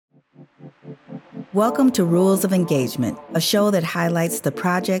Welcome to Rules of Engagement, a show that highlights the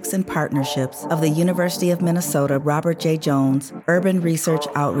projects and partnerships of the University of Minnesota Robert J. Jones Urban Research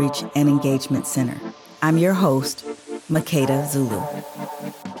Outreach and Engagement Center. I'm your host, Makeda, Zulu.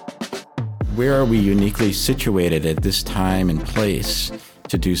 Where are we uniquely situated at this time and place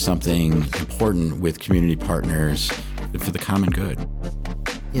to do something important with community partners for the common good?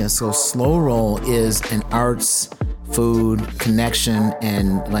 Yeah, so Slow Roll is an arts, food, connection,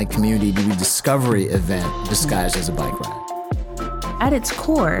 and community rediscovery event disguised as a bike ride. At its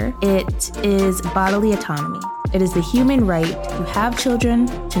core, it is bodily autonomy. It is the human right to have children,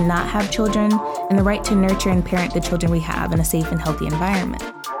 to not have children, and the right to nurture and parent the children we have in a safe and healthy environment.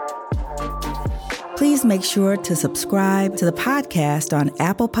 Please make sure to subscribe to the podcast on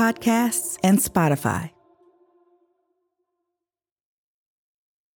Apple Podcasts and Spotify.